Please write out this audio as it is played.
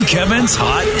Kevin's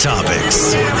Hot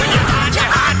Topics.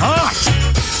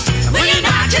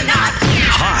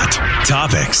 Hot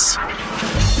Topics.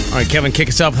 All right, Kevin, kick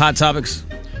us off. Hot Topics.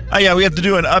 Oh, yeah, we have to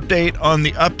do an update on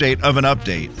the update of an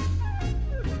update.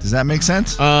 Does that make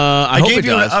sense? I hope gave it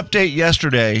you does. an update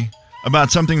yesterday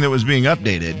about something that was being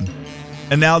updated,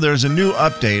 and now there's a new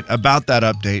update about that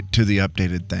update to the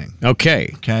updated thing.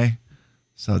 Okay. Okay?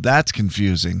 So that's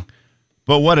confusing.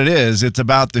 But what it is, it's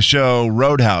about the show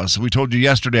Roadhouse. We told you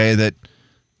yesterday that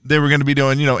they were going to be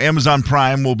doing, Amazon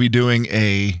Prime will be doing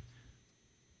a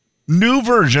new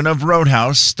version of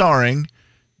Roadhouse starring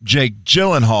Jake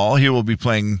Gyllenhaal. He will be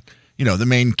playing, the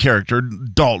main character,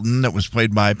 Dalton, that was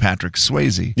played by Patrick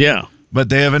Swayze. Yeah. But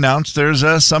they have announced there's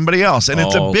somebody else, and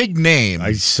it's a big name.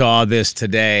 I saw this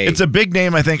today. It's a big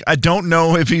name, I think. I don't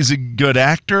know if he's a good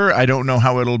actor. I don't know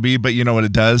how it'll be, but you know what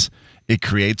it does? It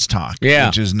creates talk,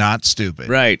 which is not stupid.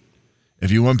 Right.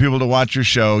 If you want people to watch your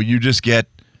show, you just get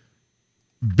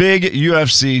big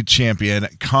UFC champion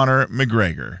Conor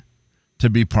McGregor to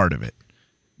be part of it.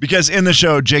 Because in the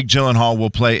show, Jake Gyllenhaal will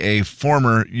play a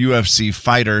former UFC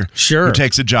fighter who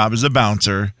takes a job as a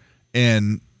bouncer.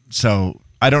 And so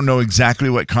I don't know exactly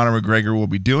what Conor McGregor will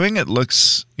be doing. It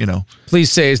looks,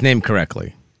 Please say his name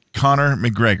correctly. Conor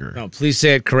McGregor. No, please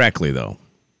say it correctly, though.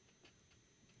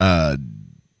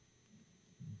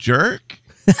 Jerk?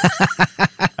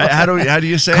 How do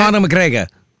you say Conor McGregor.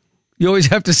 You always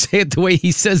have to say it the way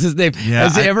he says his name. Yeah,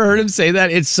 Has you ever heard him say that?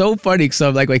 It's so funny. So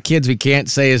I'm like kids, we can't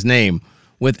say his name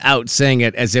without saying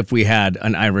it as if we had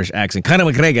an Irish accent. Conor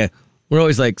McGregor. We're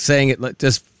always saying it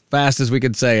just fast as we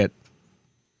can say it.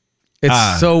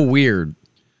 It's so weird.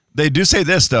 They do say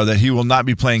this, though, that he will not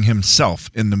be playing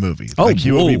himself in the movie.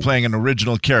 He will be playing an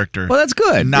original character. Well, that's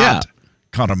good. Not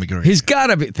Conor McGregor. He's got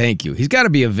to be. Thank you. He's got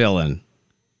to be a villain.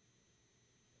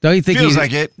 Don't you think? Feels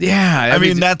like it. Yeah. I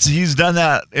mean, he's done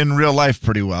that in real life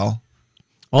pretty well.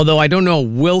 Although I don't know,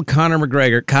 will Conor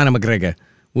McGregor,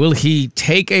 will he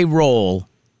take a role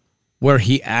where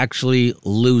he actually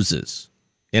loses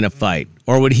in a fight,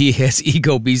 or would his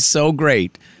ego be so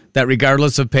great that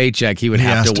regardless of paycheck, he would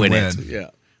have to win it?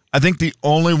 Yeah. I think the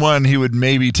only one he would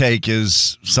maybe take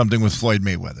is something with Floyd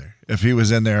Mayweather. If he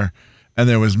was in there and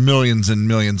there was millions and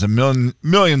millions and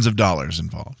millions of dollars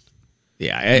involved.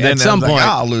 Yeah, at some point.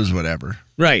 I'll lose whatever.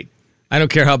 Right. I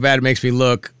don't care how bad it makes me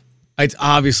look. It's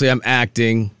obviously I'm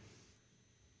acting.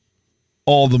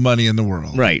 All the money in the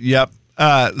world. Right. Yep.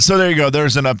 So there you go.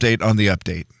 There's an update on the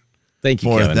update. Thank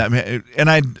you, Kevin. That, and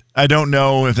I don't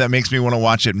know if that makes me want to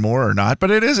watch it more or not,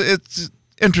 but it's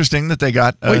interesting that they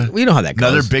got we know how that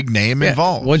goes. Another big name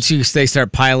involved. Once they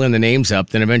start piling the names up,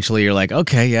 then eventually you're like,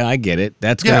 okay, yeah, I get it.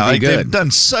 That's going to be good. They've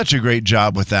done such a great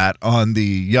job with that on the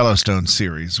Yellowstone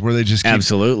series, where they just keep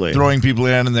throwing people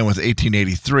in, and then with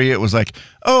 1883, it was like,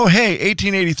 oh, hey,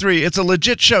 1883, it's a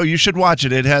legit show. You should watch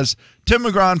it. It has Tim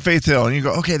McGraw and Faith Hill, and you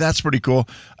go, okay, that's pretty cool.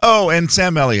 Oh, and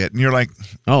Sam Elliott, and you're like,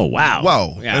 oh, wow.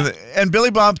 Whoa. Yeah. And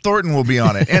Billy Bob Thornton will be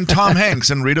on it, and Tom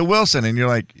Hanks and Rita Wilson, and you're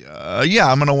like,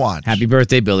 yeah, I'm going to watch. Happy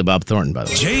birthday, Billy Bob Thornton, by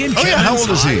the way. Jay and Kevin's how old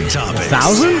is he?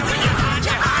 1,000?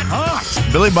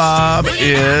 Billy Bob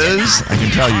is, I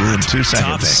can tell you in 2 seconds,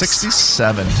 Topics.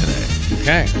 67 today.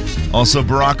 Okay. Also,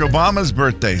 Barack Obama's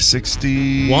birthday,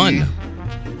 61.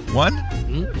 One?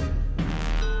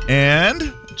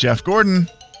 And Jeff Gordon.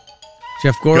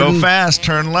 Jeff Gordon. Go fast,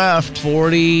 turn left.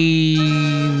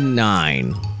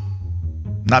 49.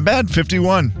 Not bad,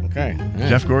 51. Okay. Yeah.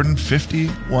 Jeff Gordon,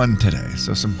 51 today.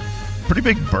 So some pretty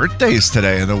big birthdays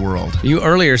today in the world. You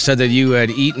earlier said that you had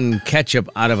eaten ketchup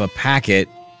out of a packet.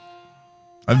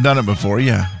 I've done it before,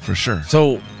 yeah, for sure.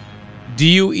 So, do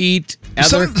you eat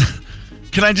other...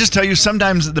 Can I just tell you,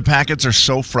 sometimes the packets are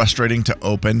so frustrating to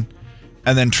open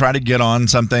and then try to get on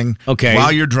something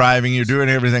while you're driving, you're doing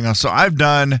everything else. So I've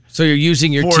done... So you're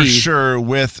using your for teeth. sure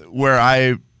with where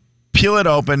I peel it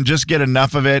open, just get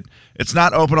enough of it. It's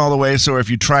not open all the way, so if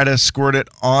you try to squirt it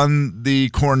on the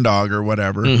corn dog or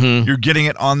whatever, you're getting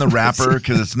it on the wrapper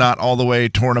because it's not all the way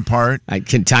torn apart. I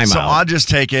can time out. So I'll just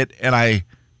take it and I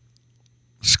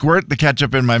squirt the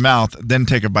ketchup in my mouth, then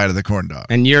take a bite of the corn dog.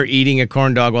 And you're eating a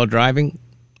corn dog while driving?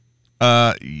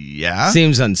 Yeah.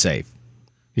 Seems unsafe.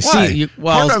 You Why? see,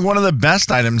 corn dog, one of the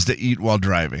best items to eat while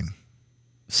driving.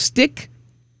 Stick?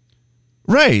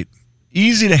 Right.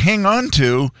 Easy to hang on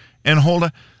to and hold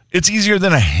on. It's easier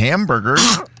than a hamburger.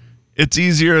 It's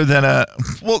easier than a...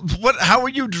 Well, what? How are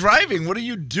you driving? What are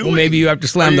you doing? Well, maybe you have to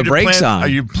slam the brakes on. Are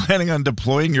you planning on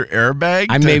deploying your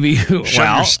airbag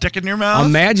shove your stick in your mouth?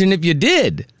 Imagine if you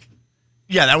did.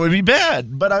 Yeah, that would be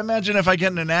bad. But I imagine if I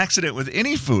get in an accident with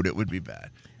any food, it would be bad.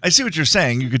 I see what you're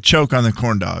saying. You could choke on the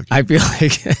corn dog. I feel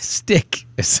like a stick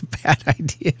is a bad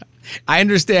idea. I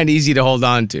understand easy to hold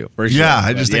on to, for sure. Yeah,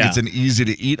 I just think it's an easy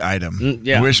to eat item.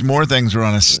 Yeah. I wish more things were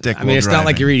on a stick. I mean, it's not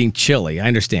like you're eating chili. I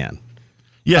understand.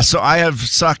 Yeah, so I have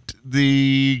sucked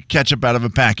the ketchup out of a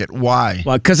packet. Why?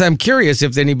 Well, because I'm curious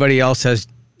if anybody else has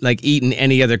eaten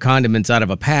any other condiments out of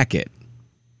a packet.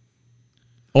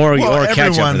 Or ketchup, for that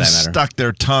everyone matter. Stuck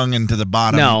their tongue into the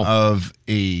bottom of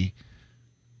a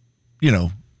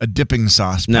dipping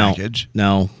sauce package.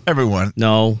 No. Everyone.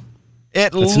 No.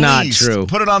 At That's least, not true.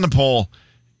 Put it on the poll.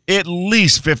 At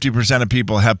least 50% of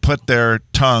people have put their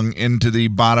tongue into the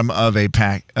bottom of a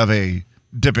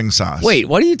dipping sauce. Wait,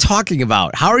 what are you talking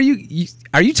about? How are you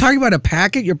talking about a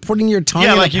packet? You're putting your tongue in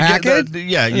a packet? You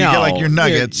get like your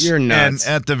nuggets. You're nuts.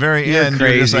 And at the very end,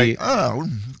 crazy. you're just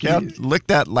like, lick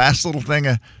that last little thing.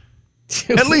 At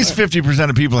least 50%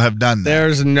 of people have done that.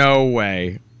 There's no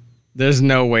way. There's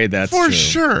no way that's For true.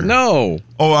 sure. No.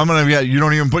 Oh, you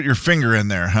don't even put your finger in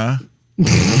there, huh?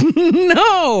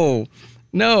 No.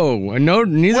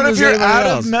 Neither What if does you're anybody out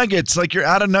else. of nuggets? Like you're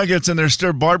out of nuggets and there's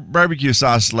still barbecue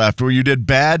sauce left where you did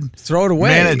bad Throw it away.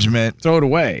 management. Throw it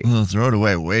away. Oh, throw it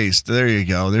away. Waste. There you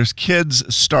go. There's kids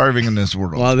starving in this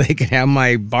world. Well, they can have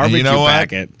my barbecue And you know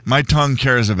packet. what? My tongue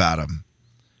cares about them.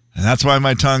 And that's why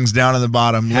my tongue's down in the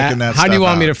bottom licking that stuff How do you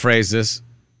want me out. to phrase this?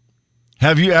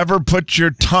 Have you ever put your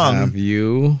tongue Have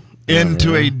you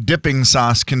into a dipping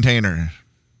sauce container?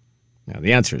 No,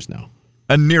 the answer is no.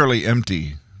 A nearly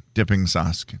empty dipping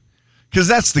sauce. Because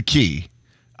that's the key.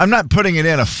 I'm not putting it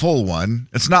in a full one.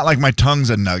 It's not like my tongue's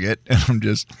a nugget and I'm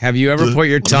just... Have you ever put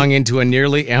your tongue into a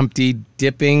nearly empty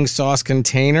dipping sauce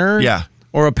container? Yeah.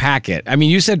 Or a packet? I mean,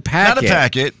 you said packet. Not a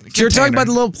packet. So you're talking container. about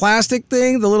the little plastic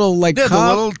thing? The little, Yeah, cup? the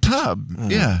little tub.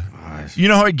 Yeah. Gosh. You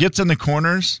know how it gets in the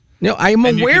corners? No, I'm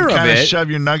And aware you can of kind it. shove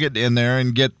your nugget in there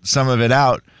and get some of it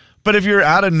out. But if you're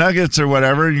out of nuggets or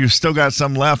whatever, you've still got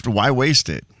some left, why waste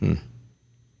it?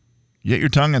 Get your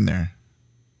tongue in there.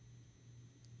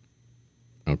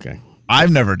 Okay.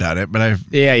 I've never done it, but I've...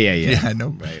 Yeah. Yeah, I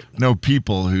know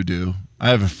people who do. I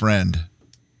have a friend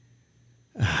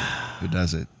who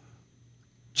does it.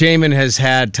 Jamin has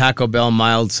had Taco Bell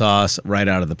mild sauce right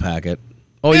out of the packet.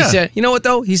 Oh, Yeah. he said, you know what,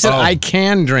 though? He said, Oh. I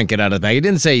can drink it out of the packet. He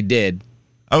didn't say he did.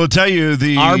 I will tell you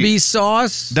the... Arby's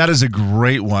sauce? That is a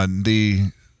great one.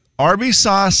 The Arby's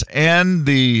sauce and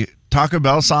the Taco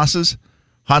Bell sauces,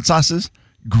 hot sauces,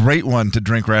 great one to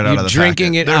drink right out of the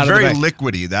drinking packet. it out of the They're packet. very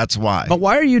liquidy, that's why. But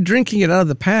why are you drinking it out of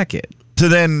the packet? To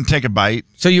then take a bite.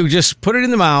 So you just put it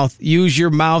in the mouth, use your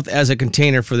mouth as a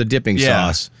container for the dipping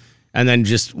sauce, and then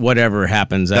just whatever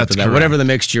happens after That's that, correct. whatever the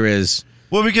mixture is.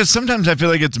 Well, because sometimes I feel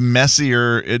like it's messy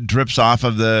or it drips off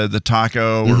of the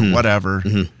taco or whatever,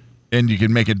 and you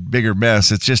can make a bigger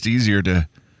mess. It's just easier to...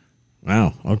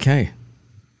 Wow, okay.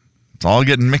 It's all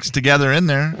getting mixed together in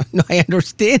there. No, I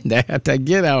understand that. I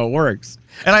get how it works.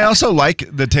 And I also like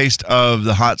the taste of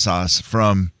the hot sauce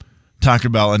from Taco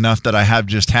Bell enough that I have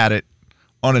just had it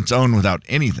on its own without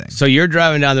anything. So you're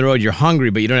driving down the road, you're hungry,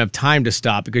 but you don't have time to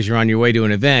stop because you're on your way to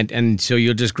an event, and so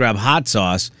you'll just grab hot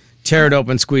sauce, tear it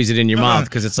open, squeeze it in your mouth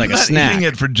because it's like I'm a not snack. eating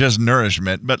it for just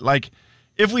nourishment, but like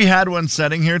if we had one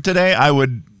setting here today, I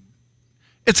would.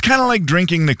 It's kind of like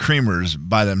drinking the creamers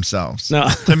by themselves. No.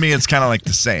 To me, it's kind of like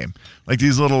the same. Like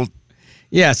these little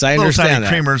Yes, I tiny understand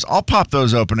that. creamers. I'll pop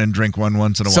those open and drink one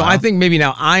once in a So while. I think maybe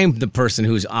now I'm the person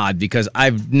who's odd because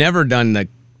I've never done the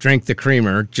drink the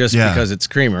creamer just because it's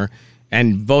creamer,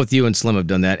 and both you and Slim have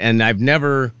done that, and I've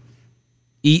never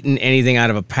eaten anything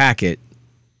out of a packet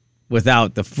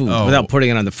without the food, without putting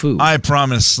it on the food. I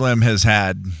promise Slim has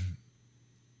had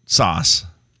sauce.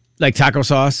 Like taco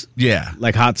sauce? Yeah.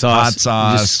 Like hot sauce? Hot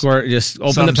sauce. Just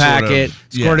open Some the packet, sort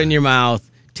of- squirt it yeah. in your mouth,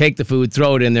 take the food,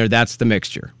 throw it in there. That's the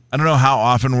mixture. I don't know how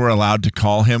often we're allowed to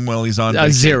call him while he's on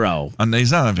vacation. Zero.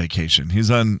 He's not on vacation. He's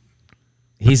on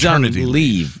He's on paternity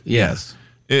leave. Yes.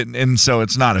 and so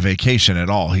it's not a vacation at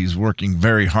all. He's working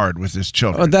very hard with his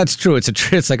children. Oh, that's true. It's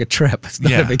like a trip. It's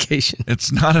not a vacation.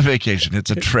 It's not a vacation.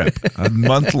 It's a trip. A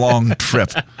month-long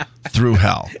trip through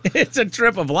hell. It's a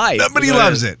trip of life. But he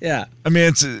loves it. Yeah. I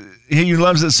mean, he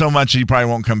loves it so much he probably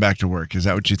won't come back to work. Is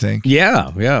that what you think?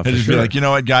 Yeah. He'll just be like, you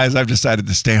know what, guys? I've decided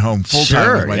to stay home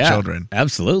full-time with my children.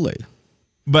 Absolutely.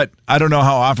 But I don't know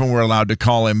how often we're allowed to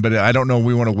call him, but I don't know if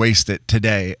we want to waste it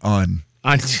today on...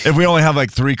 If we only have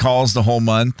like 3 calls the whole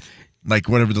month, like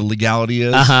whatever the legality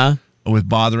is with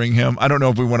bothering him, I don't know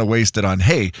if we want to waste it on,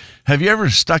 hey, have you ever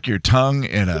stuck your tongue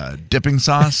in a dipping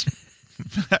sauce?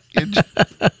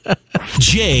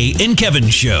 Jay and Kevin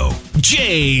Show.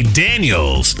 Jay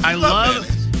Daniels. I love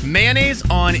mayonnaise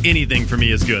on anything for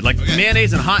me is good. Like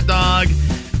mayonnaise and hot dog,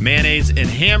 mayonnaise and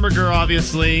hamburger,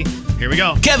 obviously. Here we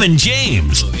go. Kevin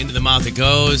James. Into the mouth it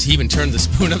goes. He even turned the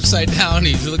spoon upside down.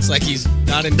 He looks like he's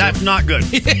not in. That's not good.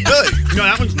 Really? No,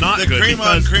 that one's not The good. cream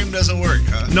on cream doesn't work,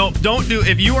 huh? No, don't do.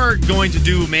 If you are going to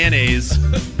do mayonnaise,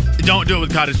 don't do it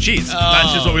with cottage cheese.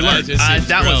 That's just what we learned.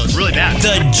 That was really bad.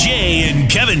 The Jay and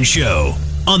Kevin Show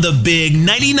on the Big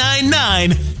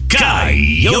 99.9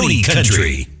 Coyote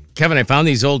Country. Kevin, I found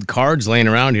these old cards laying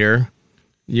around here.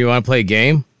 You want to play a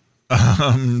game?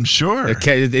 Sure.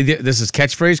 This is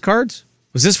catchphrase cards?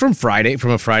 Was this from Friday,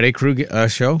 from a Friday crew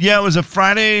show? Yeah, it was a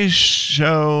Friday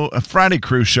show, a Friday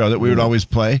crew show that we would always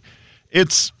play.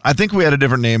 I think we had a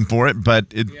different name for it, but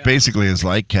it basically is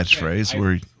like catchphrase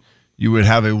where you would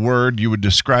have a word, you would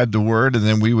describe the word, and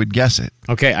then we would guess it.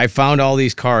 Okay, I found all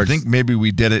these I cards. think maybe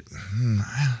we did it.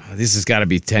 This has got to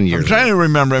be 10 years I'm trying to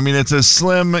remember. I mean, it's a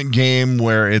slim game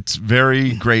where it's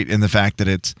very great in the fact that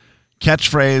it's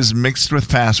catchphrase mixed with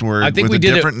password I think with we a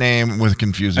did different name with a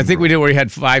confusing I think we rule. did where you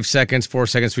had 5 seconds, 4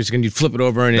 seconds, 3 seconds. You flip it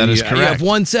over and That then is you correct. have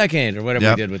 1 second or whatever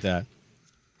Yep. we did with that.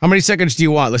 How many seconds do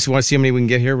you want? Want to see how many we can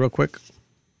get here real quick?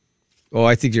 Oh,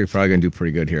 I think you're probably going to do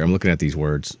pretty good here. I'm looking at these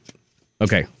words.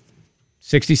 Okay.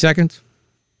 60 seconds?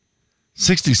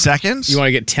 60 seconds? You want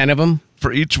to get 10 of them?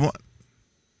 for each one?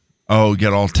 Oh,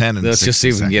 get all 10 in Let's just see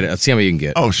if we can get it. Let's see how many you can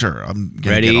get. Oh, sure. I'm going to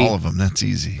Ready? get all of them. That's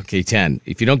easy. Okay, 10.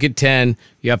 If you don't get 10,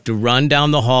 you have to run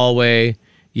down the hallway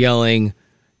yelling,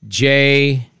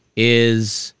 Jay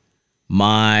is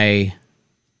my...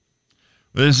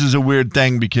 This is a weird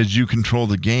thing because you control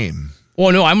the game.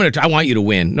 Oh, no, I want you to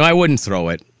win. No, I wouldn't throw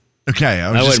it. Okay,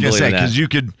 I was just going to say, because you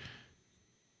could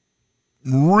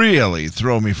really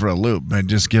throw me for a loop and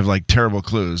just give like terrible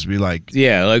clues. Be like,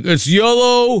 Yeah, like it's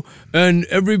yellow and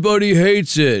everybody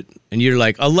hates it. And you're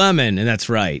like, a lemon, and that's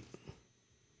right.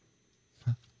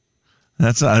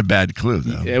 that's not a bad clue,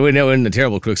 though. It wasn't a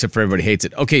terrible clue, except for everybody hates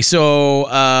it. Okay, so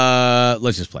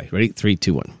let's just play. Ready? 3,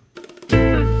 2, 1.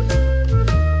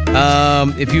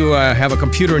 If you have a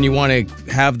computer and you want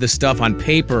to have the stuff on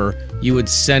paper, you would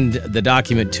send the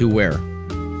document to where?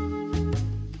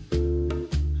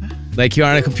 Like you're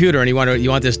on a computer and you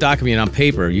want this document on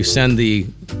paper, you send the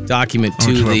document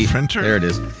to a the printer? There it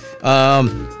is.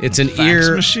 It's an fax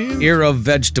machine? ear of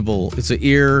vegetable. It's an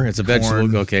ear. It's a vegetable.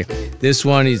 Corn. Okay. This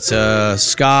one, it's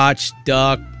scotch,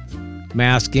 duck,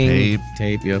 masking,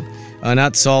 tape. Yep.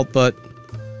 Not salt, but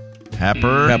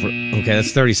Pepper. pepper. Okay,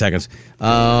 that's 30 seconds.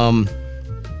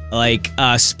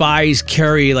 Spies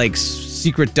carry like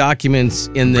secret documents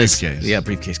in this Briefcase. Yeah,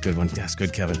 briefcase. Good one. Yes,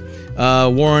 good, Kevin.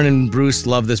 Warren and Bruce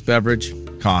love this beverage.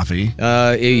 Coffee.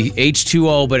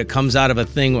 H2O, but it comes out of a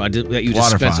thing that you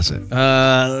Water dispense.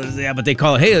 faucet. Yeah, but they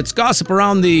call it, hey, let's gossip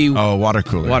around the Oh, water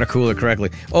cooler. water cooler correctly.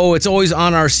 Oh, it's always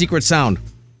on our secret sound.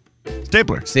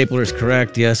 Stapler. Stapler is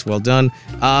correct. Yes, well done.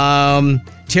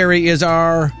 Terry is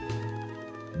our...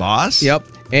 Boss? Yep.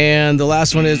 And the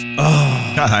last one is...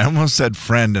 Oh, God, I almost said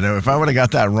friend, and if I would have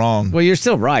got that wrong. well, you're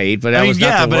still right, but that I mean, was not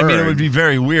yeah, the but word. I mean, it would be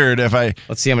very weird if I...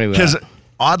 Let's see how many we Because got.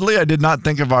 oddly, I did not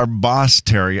think of our boss,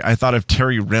 Terry. I thought of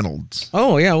Terry Reynolds.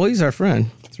 Oh, yeah, well, he's our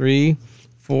friend. 3,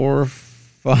 4,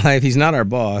 5. He's not our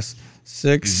boss.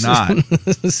 6, He's not.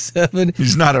 7,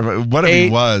 He's not a... What if 8. he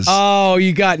was? Oh,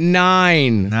 you got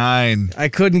 9. 9. I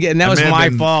couldn't get, and that I was may have my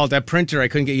been- fault. That printer, I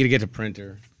couldn't get you to get to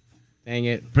printer. Dang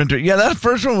it. Printer. Yeah, that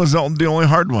first one was the only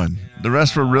hard one. The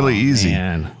rest were really easy.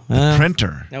 Man. The Well,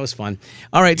 printer. that was fun.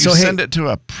 All right, You so send hey. it to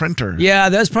a printer. Yeah,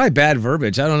 that's probably bad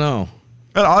verbiage. I don't know.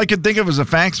 But all I could think of was a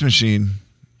fax machine.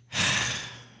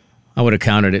 I would have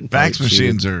counted it. and Fax probably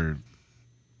cheated. machines are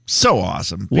so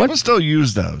awesome. What? People still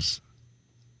use those.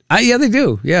 Yeah, they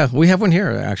do. Yeah, we have one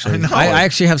here, actually. I know. I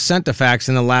actually have sent a fax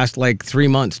in the last, 3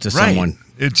 months to someone.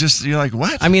 It just, you're like,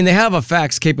 what? I mean, they have a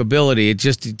fax capability.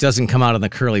 It doesn't come out on the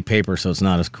curly paper, so it's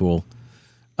not as cool.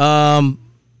 I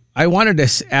wanted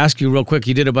to ask you real quick.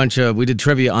 We did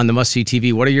trivia on the Must See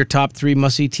TV. What are your top 3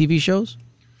 Must See TV shows?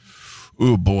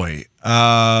 Ooh, boy.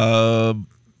 I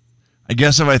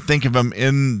guess if I think of them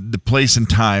in the place and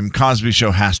time, Cosby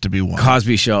Show has to be one.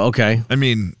 Cosby Show. Okay. I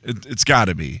mean, it's got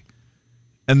to be.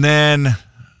 And then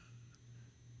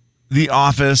The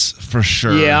Office for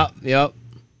sure. Yeah. Yep.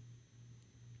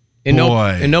 In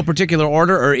no particular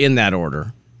order, or in that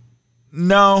order?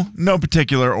 No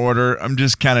particular order. I'm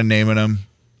just kind of naming them.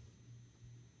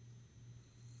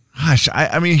 Gosh,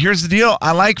 I mean, here's the deal.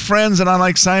 I like Friends and I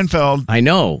like Seinfeld, I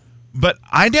know. but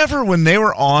I never, when they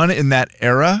were on in that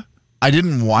era, I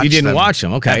didn't watch them. You didn't watch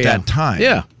them, okay? At that time.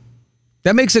 Yeah.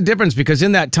 That makes a difference because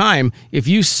in that time, if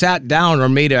you sat down or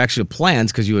made actual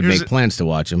plans, because you would make plans to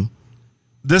watch them.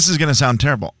 This is going to sound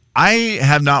terrible. I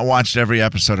have not watched every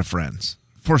episode of Friends,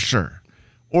 for sure.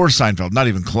 Or Seinfeld, not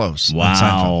even close. on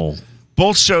Seinfeld. Wow.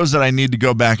 both shows that I need to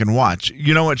go back and watch.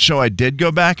 You know what show I did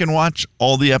go back and watch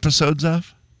all the episodes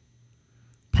of?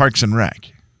 Parks and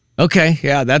Rec. Okay,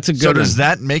 yeah, that's a good one. So does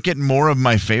that make it more of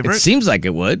my favorite? It seems like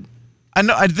it would. I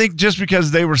know. I think just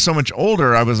because they were so much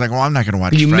older, I was like, well, I'm not going to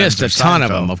watch You Friends missed or a ton of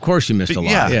Seinfeld. them. Of course you missed a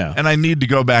lot. Yeah. And I need to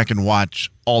go back and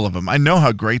watch all of them. I know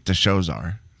how great the shows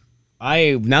are.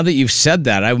 Now that you've said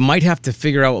that, I might have to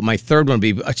figure out what my third one would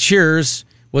be. Cheers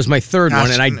was my third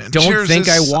one, and I don't Cheers think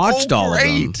I is watched so all of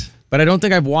them. great. But I don't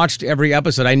think I've watched every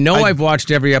episode. I know I've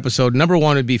watched every episode. Number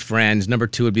one would be Friends. Number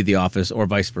two would be The Office, or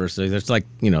vice versa. It's like,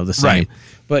 the same. Right.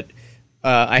 But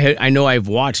I know I've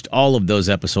watched all of those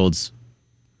episodes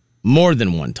more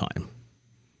than one time.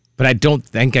 But I don't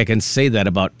think I can say that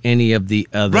about any of the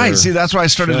other Right. See, that's why I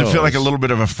started to feel like a shows. little bit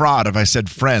of a fraud if I said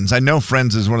Friends. I know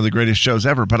Friends is one of the greatest shows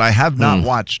ever, but I have not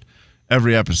watched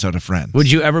every episode of Friends. Would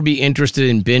you ever be interested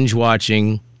in binge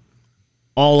watching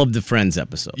all of the Friends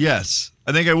episodes? Yes,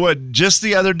 I think I would. Just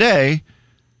the other day,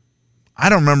 I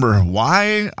don't remember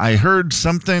why, I heard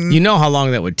something You know how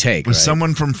long that would take, with right?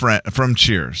 someone from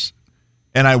Cheers,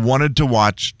 and I wanted to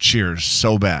watch Cheers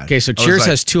so bad. Okay, so I was Cheers like,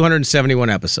 has 271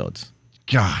 episodes.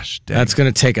 Gosh, dang. That's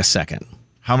going to take a second.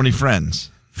 How many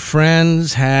Friends?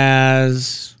 Friends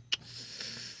has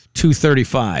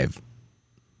 235.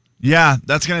 Yeah,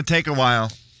 that's going to take a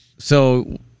while.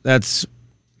 So that's,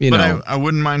 But I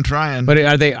wouldn't mind trying. But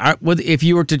if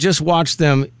you were to just watch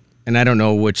them, and I don't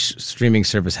know which streaming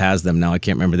service has them now, I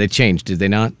can't remember. They changed, did they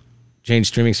not? Change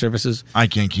streaming services? I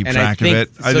can't keep And I track of think- it.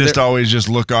 I so just there- always just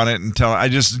look on it I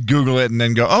just Google it and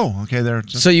then go, oh, okay, there.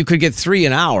 So you could get 3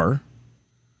 an hour.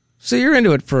 So you're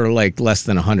into it for like less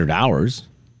than 100 hours.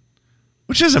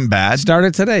 Which isn't bad. Start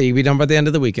it today. You'll be done by the end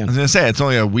of the I weekend. was going to say, it's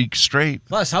only a week straight.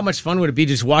 Plus, how much fun would it be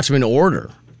to just watch them in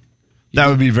order? That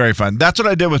would be very fun. That's what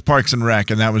I did with Parks and Rec,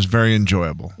 and that was very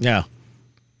enjoyable. Yeah.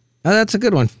 Oh, that's a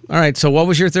good one. All right. So what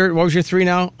was your third? What was your 3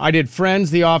 now? I did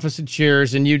Friends, The Office, and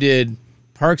Cheers, and you did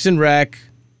Parks and Rec,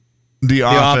 The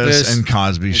Office Office and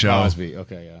Cosby and Show. Cosby.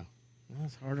 Okay, yeah.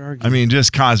 That's hard to argue. I mean,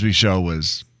 just Cosby Show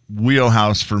was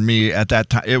wheelhouse for me at that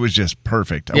time. It was just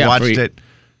perfect. I Yeah, watched it,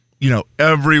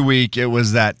 every week. It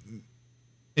was that.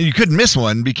 And you couldn't miss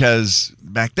one because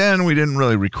back then we didn't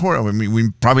really record. I mean, we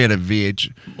probably had a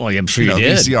Well, I'm sure you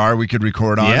did. VCR we could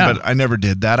record on, Yeah. but I never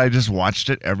did that. I just watched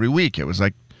it every week. It was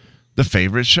like the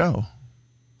favorite show.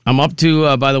 I'm up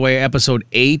to, by the way, episode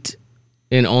 8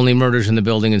 in Only Murders in the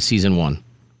Building in season 1.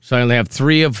 So I only have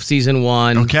 3 of season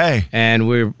 1. Okay.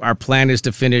 And our plan is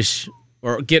to finish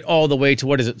or get all the way to,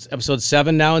 what is it, episode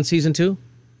 7 now in season 2?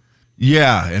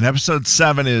 Yeah, and episode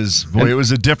 7 is, it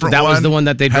was a different That one. was the one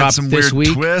that they Had dropped some this weird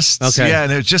week? twists. Okay. Yeah,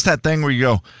 and it's just that thing where you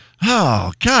go,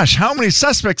 oh, gosh, how many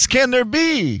suspects can there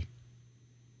be?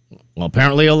 Well,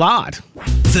 apparently a lot.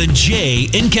 The Jay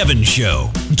and Kevin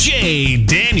Show. Jay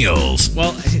Daniels.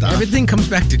 Well, everything comes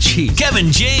back to cheese.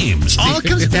 Kevin James. All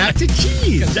comes back to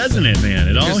cheese, doesn't it, man?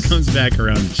 It all comes back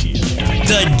around to cheese.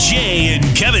 The Jay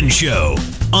and Kevin Show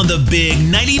on the Big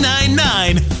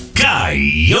 99.9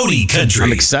 Coyote Country.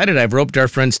 I'm excited. I've roped our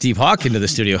friend Steve Hawk into the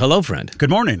studio. Hello, friend. Good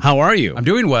morning. How are you? I'm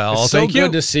doing well. So Thank you.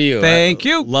 good to see you. Thank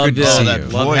you. Love Good to see you.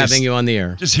 Love voice. having you on the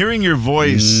air. Just hearing your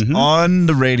voice on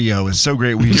the radio is so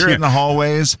great. We hear it in the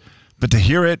hallways, but to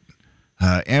hear it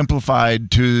amplified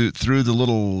through the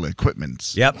little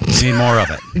equipments. Yep. Need more of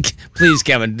it. Please,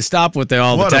 Kevin, stop with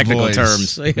all the What a technical voice.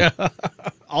 terms.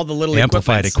 All the little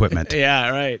Amplified equipments. equipment. Yeah,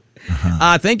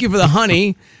 right. Thank you for the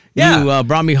honey. Yeah. You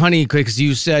brought me honey because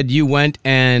you said you went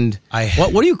and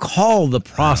what do you call the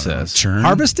process? Churn?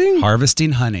 Harvesting?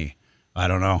 Harvesting honey. I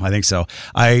don't know. I think so.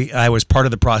 I was part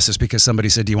of the process because somebody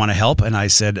said, do you want to help? And I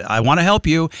said, I want to help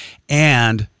you.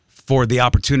 And for the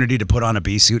opportunity to put on a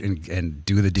bee suit and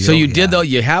do the deal. So you did though.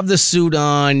 You have the suit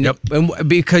on. Yep. And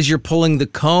because you're pulling the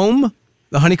comb,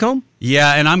 the honeycomb.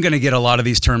 Yeah, and I'm going to get a lot of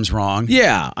these terms wrong.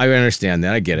 Yeah, I understand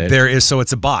that. I get it. It's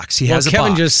a box. He has a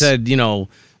Kevin box. just said,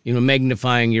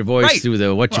 magnifying your voice Right. through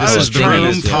the what you I call was it. trying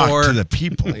room to talk for- to the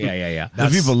people. Yeah. The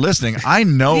people listening. I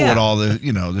know Yeah. what all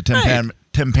the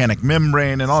tympanic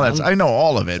membrane and all that. I know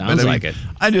all of it. Sounds like it.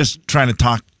 I'm just trying to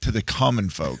talk to the common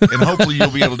folk, and hopefully you'll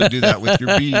be able to do that with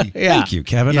your bee. Yeah. Thank you,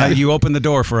 Kevin. Yeah. You opened the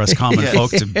door for us common Yes.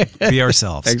 folk to be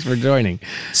ourselves. Thanks for joining.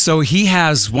 So he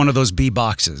has one of those bee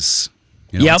boxes.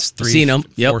 Yep, it's seen 'em.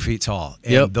 Yep. 4 feet tall.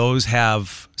 And Yep. those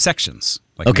have sections,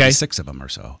 like Okay. maybe 6 of them or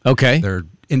so. Okay. They're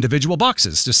individual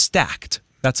boxes, just stacked.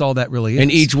 That's all that really is. And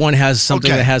each one has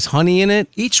something Okay. that has honey in it.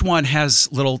 Each one has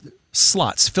little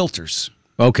slots, filters.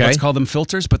 Okay. Let's call them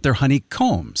filters, but they're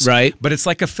honeycombs. Right. But it's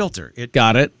like a filter.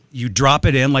 Got it. You drop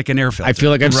it in like an air filter. I feel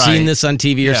like I've Right. seen this on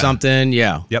TV or Yeah. something.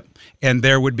 Yeah. Yep. And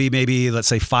there would be maybe, let's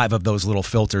say, 5 of those little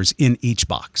filters in each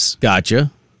box.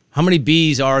 Gotcha. How many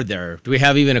bees are there? Do we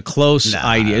have even a close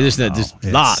idea? There's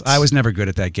lots. I was never good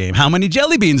at that game. How many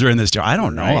jelly beans are in this jar? I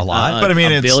don't know. A lot. But I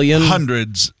mean, it's billion?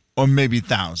 hundreds or maybe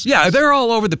thousands. Yeah, they're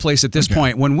all over the place at this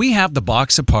point. When we have the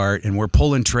box apart and we're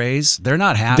pulling trays, they're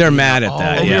not happy. They're mad at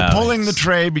that. And Yeah. you're pulling the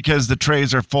tray because the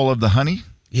trays are full of the honey?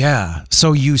 Yeah.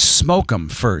 So you smoke them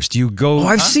first. You go. Oh,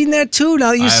 I've seen that too.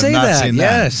 Now that you I have say not that, seen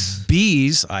that. yes.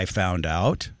 Bees, I found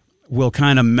out, will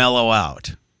kind of mellow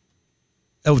out.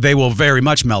 Oh, they will very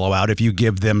much mellow out if you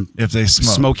give them If they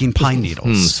smoke. smoking pine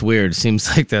needles. It's weird. Seems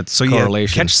like that's So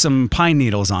correlation. you catch some pine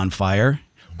needles on fire,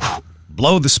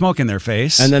 blow the smoke in their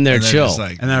face, and then they're And they're chill. just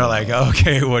like, and they're like,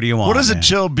 "Okay, what do you want?" what does a man?"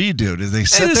 chill bee do? Do they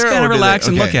sit They just there kinda or do relax they,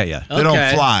 and look at you. They don't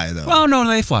Okay. fly, though. Well, no,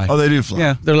 they fly. Oh, they do fly.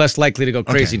 Yeah. They're less likely to go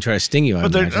crazy Okay. and try to sting you. I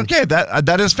But they're, imagine. okay,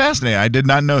 that is fascinating. I did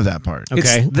not know that part.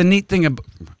 Okay. It's the neat thing,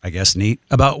 I guess,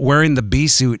 about wearing the bee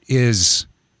suit is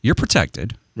you're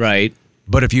protected. Right.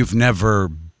 But if you've never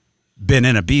been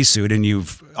in a bee suit and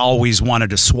you've always wanted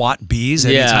to swat bees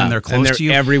anytime they're close and they're to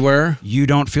you, everywhere. you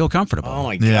don't feel comfortable. Oh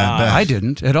my god. Yeah, I bet. I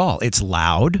didn't at all. It's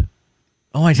loud.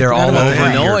 Oh, I They're forgot all about over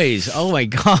the your- noise. Oh my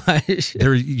gosh.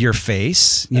 They're your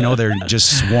face. You know, they're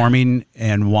just swarming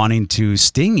and wanting to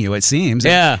sting you, it seems.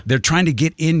 Yeah. They're trying to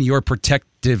get in your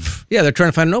protective. Yeah, they're trying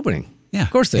to find an opening. Yeah.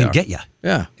 Of course they and are. get you.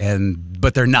 Yeah.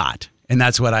 But they're not. And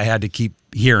that's what I had to keep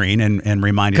hearing and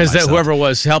reminding myself. Because whoever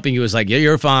was helping you was like, yeah,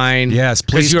 you're fine. Yes,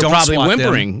 'Cause please you were don't probably swat them.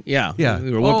 whimpering. Yeah. Yeah.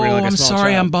 You were whimpering like a I'm small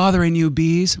sorry, child. I'm bothering you,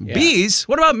 bees. Yeah. Bees?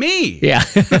 What about me? Yeah.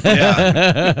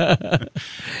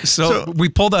 So we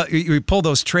pull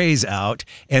those trays out,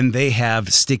 and they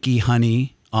have sticky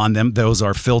honey on them. Those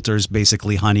are filters,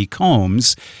 basically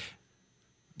honeycombs,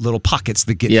 little pockets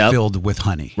that get Yep. filled with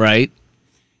honey. Right.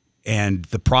 And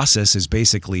the process is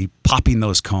basically popping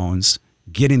those cones,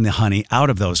 getting the honey out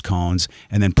of those cones,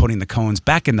 and then putting the cones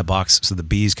back in the box so the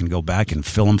bees can go back and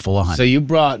fill them full of honey. So you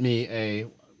brought me a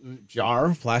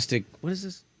jar, plastic, what is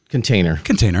this? Container.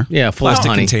 Container. Yeah, full of plastic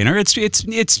honey. container.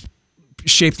 It's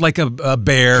shaped like a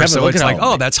bear, Kevin, so look it's at like,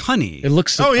 how- oh, that's honey. It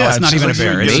looks Oh, yeah. it's not even a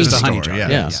bear. It's just a honey jar.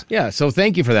 Yeah. Yeah. So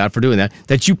thank you for that, for doing that.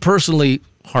 That you personally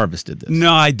harvested this.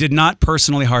 No, I did not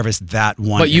personally harvest that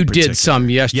one. But you in did particular. some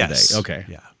yesterday. Yes. Okay.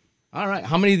 Yeah. All right.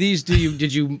 How many of these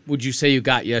would you say you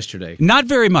got yesterday? Not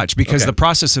very much because Okay. the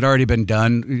process had already been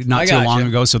done I not too gotcha. long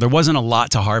ago, so there wasn't a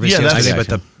lot to harvest Yeah, that's-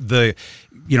 yesterday. But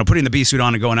the putting the bee suit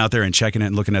on and going out there and checking it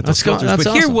and looking at those That's cool. filters. That's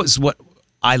But here awesome. was what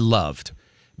I loved.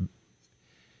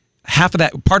 Half of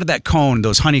that part of that cone,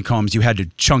 those honeycombs, you had to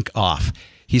chunk off.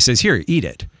 He says, "Here, eat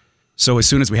it." So as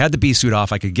soon as we had the bee suit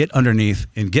off, I could get underneath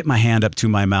and get my hand up to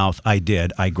my mouth. I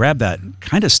did. I grabbed that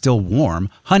kind of still warm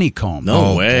honeycomb.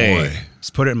 No way. boy.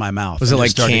 Just put it in my mouth. Was it and like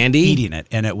just started candy? Eating it,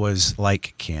 and it was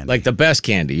like candy. Like the best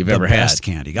candy you've the ever best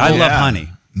had. candy. I Oh, love yeah. honey.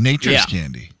 Nature's Yeah.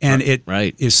 candy. And it is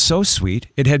Right. so sweet.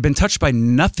 It had been touched by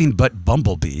nothing but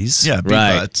bumblebees. Yeah, bee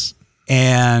Right. butts.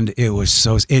 And it was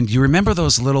so. And you remember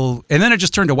those little. And then it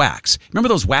just turned to wax. Remember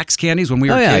those wax candies when we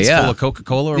were Oh, yeah, kids, yeah. full of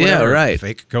Coca-Cola or Yeah, whatever? right.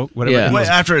 Fake Coke, whatever. Yeah. And Wait, those-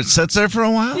 after it sits there for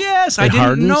a while? yes, I It didn't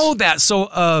hardens? know that.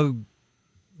 So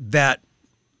that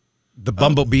the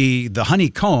bumblebee, the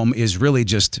honeycomb is really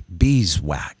just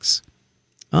beeswax.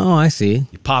 Oh, I see.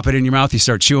 You pop it in your mouth, you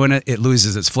start chewing it, it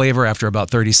loses its flavor after about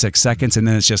 36 seconds, and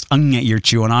then it's just you're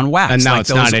chewing on wax. And now like it's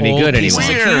not those any old good pieces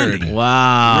anymore. of Weird. candy.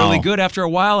 Wow. Really good after a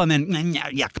while, and then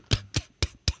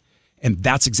and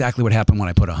that's exactly what happened when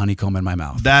I put a honeycomb in my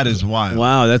mouth. That is wild.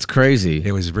 Wow, that's crazy.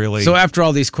 It was really So after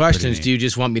all these questions, neat. do you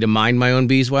just want me to mind my own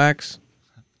beeswax?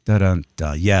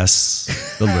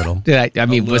 yes, a little. Did I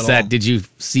mean, was little. that? Did you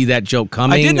see that joke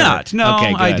coming? I did or- not. No,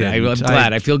 okay, good. I didn't. I'm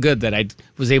glad. I feel good that I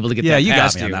was able to get Yeah, that you got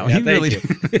past me on you. that one. Yeah, You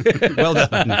thank really you. well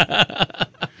done.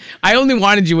 I only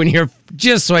wanted you in here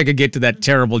just so I could get to that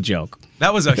terrible joke.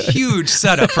 That was a huge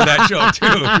setup for that joke too.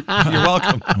 You're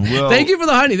welcome. Well, Thank you for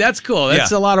the honey. That's cool.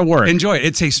 That's Yeah. a lot of work. Enjoy it.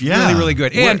 It tastes Yeah. really, really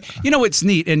good. And you know what's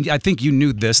neat, and I think you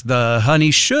knew this, the honey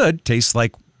should taste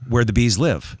like where the bees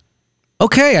live.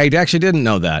 Okay, I actually didn't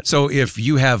know that. So if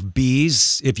you have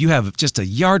bees, if you have just a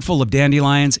yard full of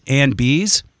dandelions and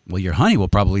bees, well, your honey will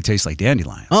probably taste like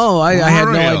dandelions. Oh, I had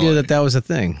no Really? idea that was a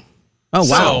thing. Oh,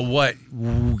 So wow. what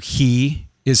he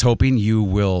is hoping you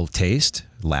will taste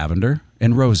lavender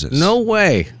and roses. No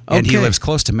way. Okay. And he lives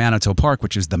close to Manitou Park,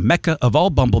 which is the mecca of all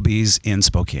bumblebees in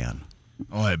Spokane.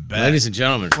 Oh, I bet. Ladies and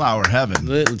gentlemen, Flower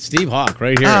heaven. Steve Hawk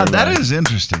right here. That everybody. is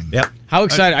interesting. Yep. How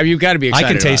excited? I mean, you've got to be I excited.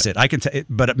 can taste about it. I can,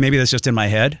 but maybe that's just in my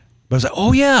head. But I was like,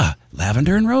 oh yeah,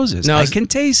 lavender and roses. No, I can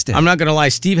taste it. I'm not going to lie.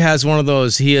 Steve has one of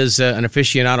those. He is an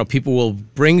aficionado. People will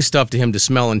bring stuff to him to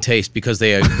smell and taste because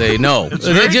they know.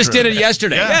 They just did it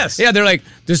yesterday. Yeah. Yes. Yeah, they're like,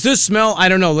 does this smell? I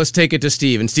don't know. Let's take it to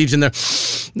Steve. And Steve's in there.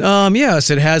 Yes,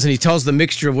 it has. And he tells the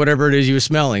mixture of whatever it is you were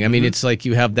smelling. I mean, it's like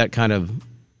you have that kind of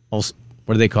what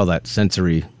do they call that?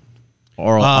 Sensory.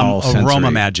 Oral sensory.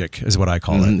 Aroma magic is what I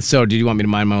call it. So, did you want me to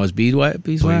mind mine was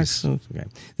beeswax? Okay.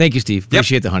 Thank you, Steve.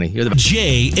 Appreciate the honey. You're the best.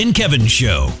 Jay and Kevin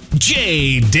Show.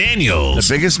 Jay Daniels.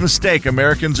 The biggest mistake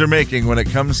Americans are making when it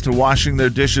comes to washing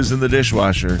their dishes in the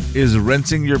dishwasher is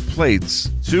rinsing your plates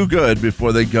too good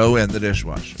before they go in the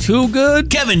dishwasher. Too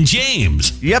good? Kevin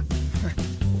James. Yep.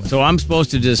 So I'm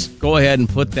supposed to just go ahead and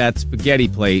put that spaghetti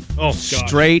plate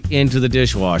straight into the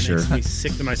dishwasher. Makes me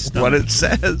sick to my stomach. What it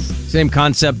says. Same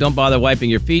concept. Don't bother wiping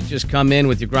your feet. Just come in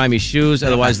with your grimy shoes.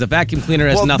 Otherwise, the vacuum cleaner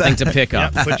has nothing to pick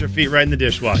up. Put your feet right in the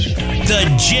dishwasher.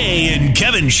 The Jay and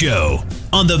Kevin Show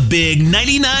on the Big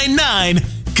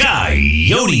 99.9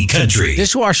 Coyote Country.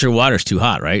 Dishwasher water's too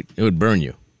hot, right? It would burn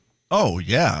you. Oh,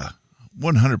 yeah.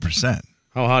 100%.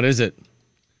 How hot is it?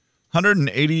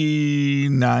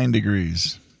 189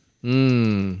 degrees.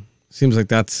 Seems like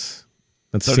that's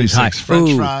seems 36 high. French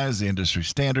Ooh. fries, the industry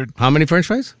standard. How many French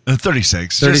fries?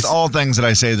 36. Just all things that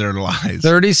I say that are lies.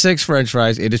 36 French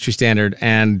fries, industry standard,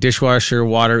 and dishwasher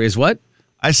water is what?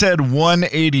 I said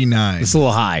 189. It's a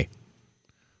little high.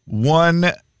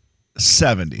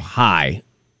 170. High.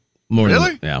 More Really?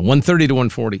 Than, yeah, 130 to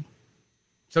 140.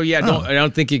 So yeah, I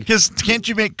don't think you. Because can't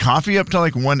you make coffee up to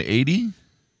like 180?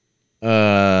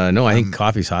 No, I think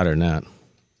coffee's hotter than that.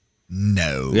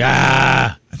 No.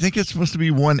 Yeah. I think it's supposed to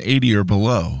be 180 or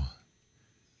below.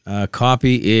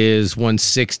 Coffee is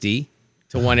 160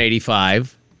 to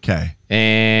 185. Okay.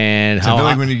 And So how I feel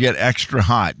like hot? when you get extra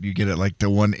hot, you get it like the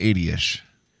 180-ish.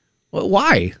 Well,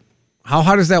 why? How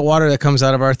hot is that water that comes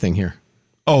out of our thing here?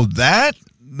 Oh, that?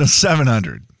 The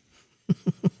 700.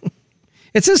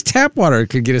 It says tap water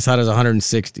could get as hot as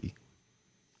 160.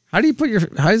 How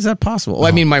is that possible? Well,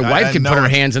 I mean, my wife could put her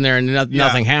hands in there and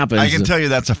nothing happens. I can tell you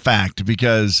that's a fact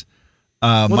because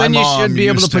my then you mom should be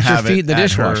able to used put your have feet it in the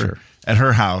dishwasher. at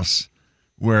her house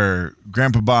where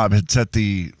Grandpa Bob had set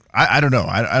the I don't know.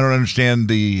 I don't understand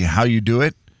how you do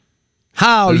it.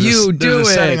 How There's you a, do there's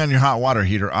a setting it. on your hot water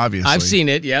heater, obviously. I've seen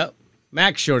it, yep.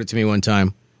 Max showed it to me one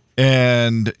time.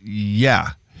 And yeah,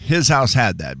 his house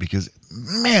had that because,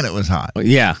 man, it was hot.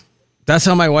 Yeah. That's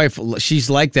how my wife, she's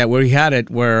like that, where we had it,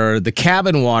 where the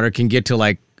cabin water can get to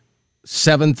like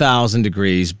 7,000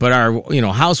 degrees, but our,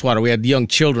 house water, we had young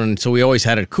children, so we always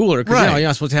had it cooler because, Right. you're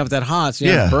not supposed to have it that hot, so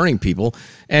you're not burning people.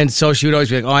 And so she would always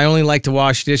be like, I only like to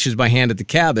wash dishes by hand at the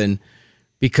cabin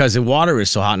because the water is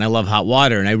so hot, and I love hot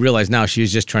water. And I realize now she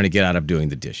was just trying to get out of doing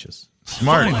the dishes.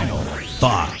 Smart.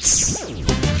 Thoughts.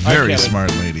 Very Kevin.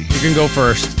 smart lady. You can go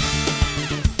first.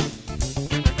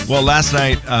 Well, last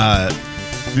night,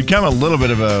 it's become a little bit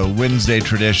of a Wednesday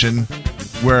tradition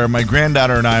where my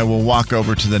granddaughter and I will walk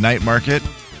over to the night market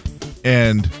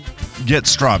and get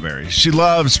strawberries. She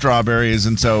loves strawberries,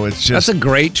 and so it's just... That's a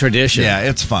great tradition. Yeah,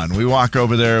 it's fun. We walk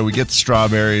over there, we get the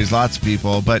strawberries, lots of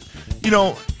people, but,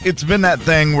 it's been that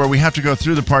thing where we have to go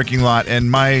through the parking lot, and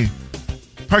my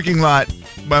parking lot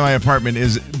by my apartment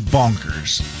is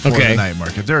bonkers for the night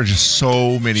market. There are just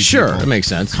so many people. Sure, that makes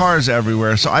sense. Cars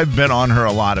everywhere. So I've been on her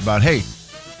a lot about, hey,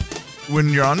 when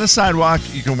you're on the sidewalk,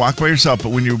 you can walk by yourself, but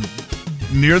when you're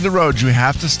near the road, you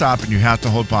have to stop and you have to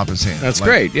hold Papa's hand. That's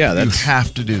great. Yeah, you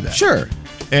have to do that. Sure.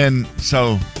 And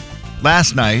so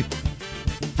last night,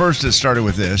 first it started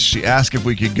with this. She asked if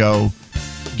we could go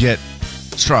get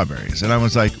strawberries. And I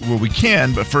was like, well, we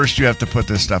can, but first you have to put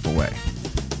this stuff away.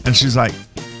 And she's like,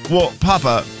 well,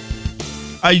 Papa,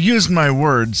 I used my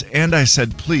words and I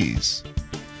said, please.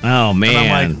 Oh, man.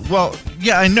 And I'm like, well,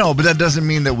 yeah, I know, but that doesn't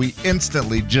mean that we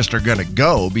instantly just are going to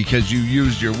go because you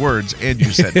used your words and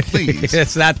you said, please.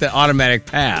 It's not the automatic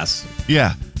pass.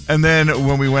 Yeah. And then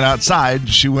when we went outside,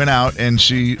 she went out and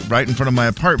right in front of my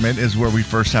apartment is where we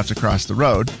first have to cross the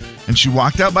road. And she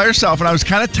walked out by herself, and I was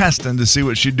kind of testing to see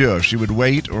what she'd do, if she would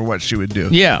wait or what she would do.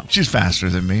 Yeah. She's faster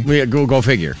than me. Go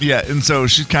figure. Yeah, and so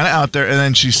she's kind of out there, and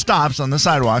then she stops on the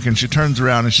sidewalk, and she turns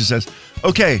around, and she says,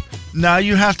 okay, now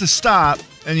you have to stop,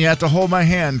 and you have to hold my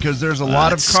hand, because there's a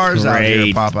lot of cars out here,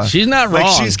 great. Papa. She's not like,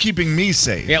 wrong. she's keeping me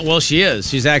safe. Yeah, well, she is.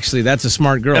 She's actually, that's a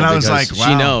smart girl. And I was like, because wow,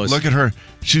 she knows. Look at her.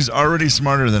 She's already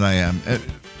smarter than I am.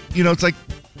 It's like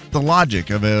the logic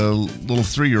of a little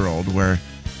 3-year-old where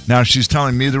now she's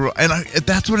telling me the rule. And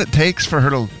that's what it takes for her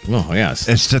to... Oh, yes.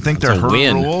 It's to think they're her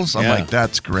win. rules. I'm Yeah. like,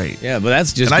 that's great. Yeah, but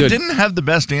that's just and good. I didn't have the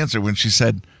best answer when she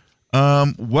said,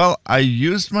 well, I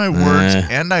used my words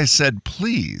and I said,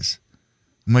 please.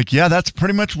 I'm like, yeah, that's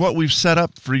pretty much what we've set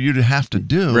up for you to have to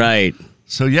do. Right.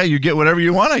 So, yeah, you get whatever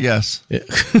you want, I guess.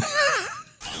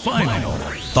 Final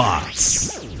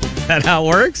thoughts. Is that how it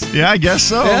works? Yeah, I guess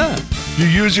so. Yeah. You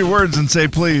use your words and say,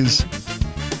 please.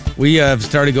 We have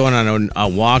started going on a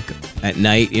walk at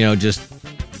night, just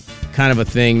kind of a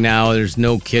thing now. There's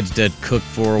no kids to cook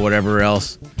for or whatever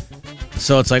else.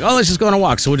 So it's like, oh, let's just go on a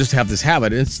walk. So we'll just have this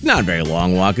habit. It's not a very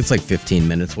long walk. It's like 15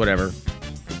 minutes, whatever.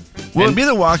 Will it be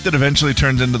the walk that eventually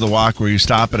turns into the walk where you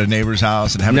stop at a neighbor's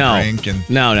house and have a drink? And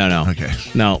No. Okay.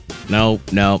 No.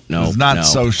 It's not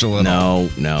social at all.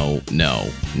 No.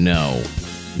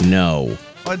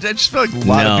 I just feel like a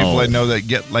lot of people I know that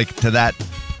get like to that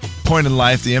point in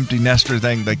life, the empty nester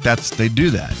thing, like they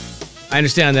do that. I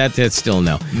understand that. That's still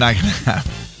no. Not gonna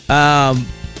happen.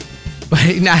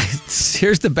 But now,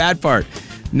 here's the bad part.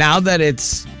 Now that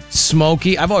it's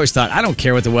smoky, I've always thought, I don't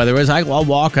care what the weather is. I'll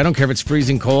walk. I don't care if it's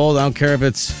freezing cold. I don't care if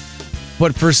it's...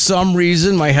 But for some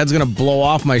reason, my head's going to blow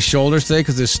off my shoulders today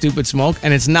because there's stupid smoke,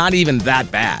 and it's not even that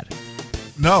bad.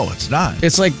 No, it's not.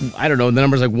 It's like, I don't know, the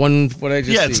number's like one, what did I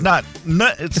just see? It's not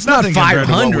It's not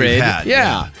 500. Had.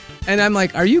 Yeah. And I'm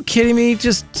like, are you kidding me?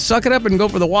 Just suck it up and go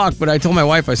for the walk. But I told my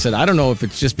wife, I said, I don't know if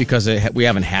it's just because we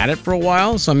haven't had it for a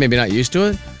while, so I'm maybe not used to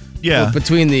it. Yeah. But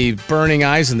between the burning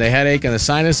eyes and the headache and the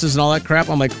sinuses and all that crap,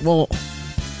 I'm like, well...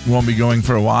 You won't be going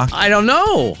for a walk? I don't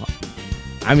know.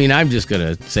 I mean, I'm just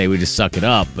going to say we just suck it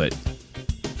up, but...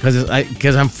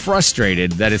 Because I'm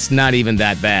frustrated that it's not even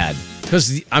that bad.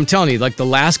 Because I'm telling you, like, the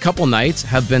last couple nights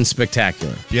have been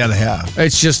spectacular. Yeah, they have.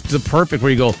 It's just the perfect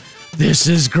where you go, this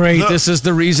is great. This is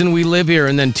the reason we live here.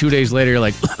 And then 2 days later, you're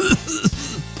like...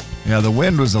 Yeah, the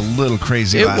wind was a little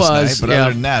crazy last night, but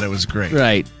other than that, it was great.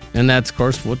 Right. And that's, of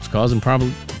course, what's causing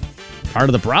probably part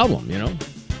of the problem, you know?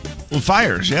 Well,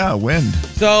 fires, yeah, wind.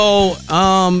 So,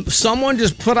 someone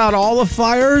just put out all the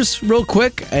fires real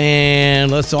quick, and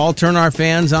let's all turn our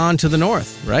fans on to the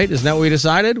north, right? Isn't that what we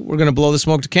decided? We're going to blow the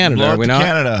smoke to Canada, are we not?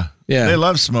 Canada. Yeah. They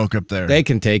love smoke up there. They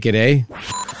can take it, eh?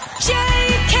 Jay,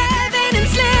 Kevin, and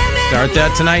Slim in Start the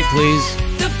that tonight, please.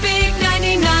 The big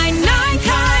 99.9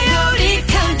 Coyote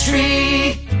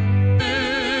Country.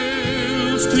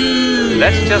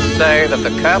 Let's just say that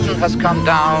the curtain has come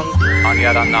down on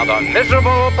yet another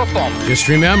miserable performance. Just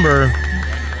remember,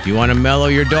 if you want to mellow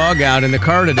your dog out in the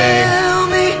car today, Tell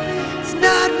me it's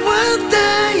not worth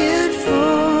dying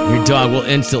for. your dog will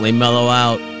instantly mellow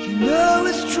out. You know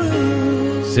it's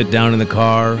true. Sit down in the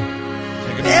car,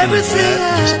 Everything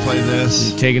Just play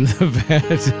this. taking the vet.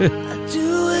 I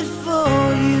do it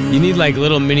for you. You need like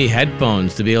little mini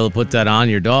headphones to be able to put that on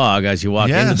your dog as you walk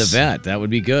into the Yes. vet. That would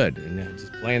be good. And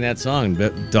just playing that song.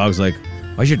 But dog's like,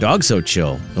 why's your dog so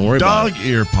chill? Don't worry about Dog it.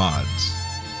 ear pods.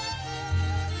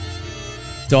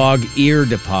 Dog ear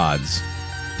pods.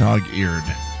 Dog eared.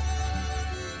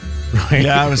 Right?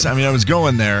 Yeah, I was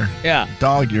going there. Yeah.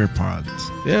 Dog ear pods.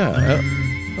 Yeah.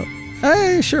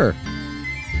 Hey, sure.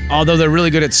 Although they're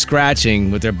really good at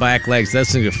scratching with their back legs,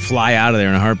 that's going to fly out of there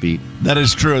in a heartbeat. That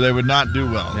is true. They would not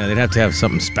do well. Yeah, they'd have to have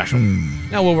something special.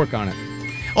 Now we'll work on it.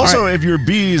 Also, All right. if your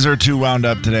bees are too wound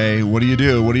up today, what do you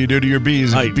do? What do you do to your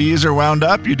bees? I- If bees are wound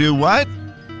up, you do what?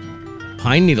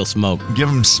 Pine needle smoke. Give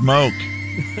them smoke.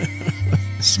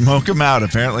 Smoke them out.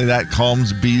 Apparently that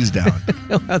calms bees down.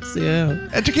 That's, yeah.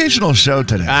 Educational show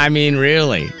today. I mean,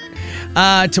 really.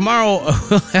 Tomorrow,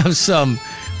 we'll have some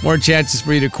more chances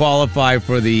for you to qualify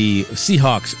for the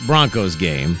Seahawks-Broncos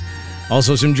game.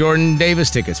 Also, some Jordan Davis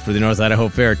tickets for the North Idaho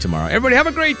Fair tomorrow. Everybody have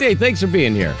a great day. Thanks for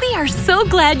being here. We are so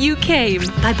glad you came.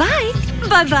 Bye-bye.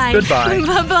 Bye-bye. Goodbye.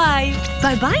 Bye-bye.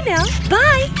 Bye-bye now.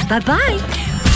 Bye. Bye-bye.